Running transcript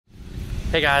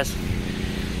Hey guys,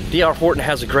 DR Horton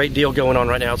has a great deal going on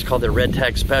right now. It's called their Red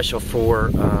Tag Special for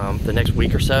the next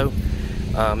week or so.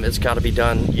 It's got to be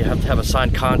done. You have to have a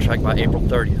signed contract by April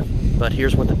 30th. But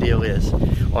here's what the deal is.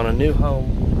 On a new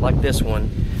home like this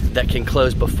one that can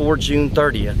close before June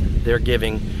 30th, they're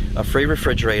giving a free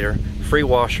refrigerator, free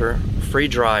washer, free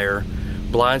dryer,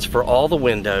 blinds for all the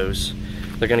windows.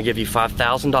 They're going to give you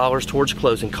 $5,000 towards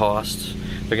closing costs.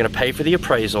 They're going to pay for the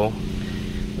appraisal.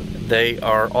 They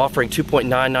are offering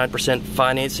 2.99%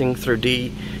 financing through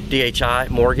DHI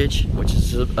Mortgage, which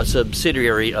is a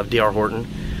subsidiary of DR Horton.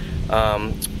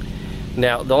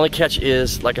 Now, the only catch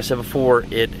is, like I said before,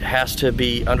 it has to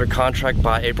be under contract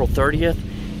by April 30th,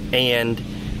 and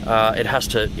it has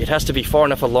to be far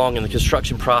enough along in the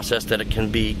construction process that it can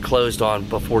be closed on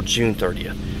before June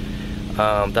 30th.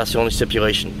 That's the only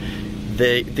stipulation.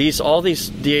 All these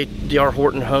DR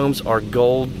Horton homes are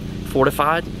gold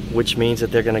fortified, which means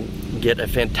that they're going to get a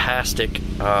fantastic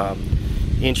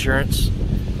insurance.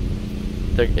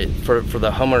 For the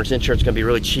homeowner's insurance, it's going to be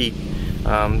really cheap.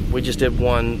 We just did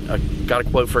one, got a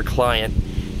quote for a client,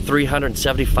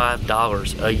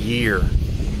 $375 a year.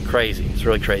 Crazy. It's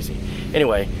really crazy.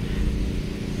 Anyway,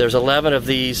 there's 11 of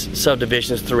these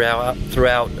subdivisions throughout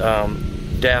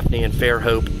Daphne and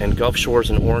Fairhope and Gulf Shores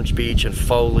and Orange Beach and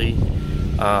Foley.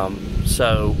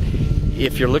 So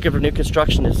if you're looking for new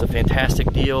construction, it's a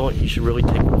fantastic deal. You should really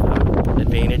take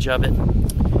advantage of it.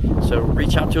 So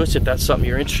reach out to us if that's something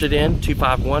you're interested in.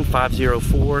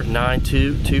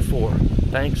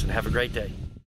 251-504-9224. Thanks, and have a great day.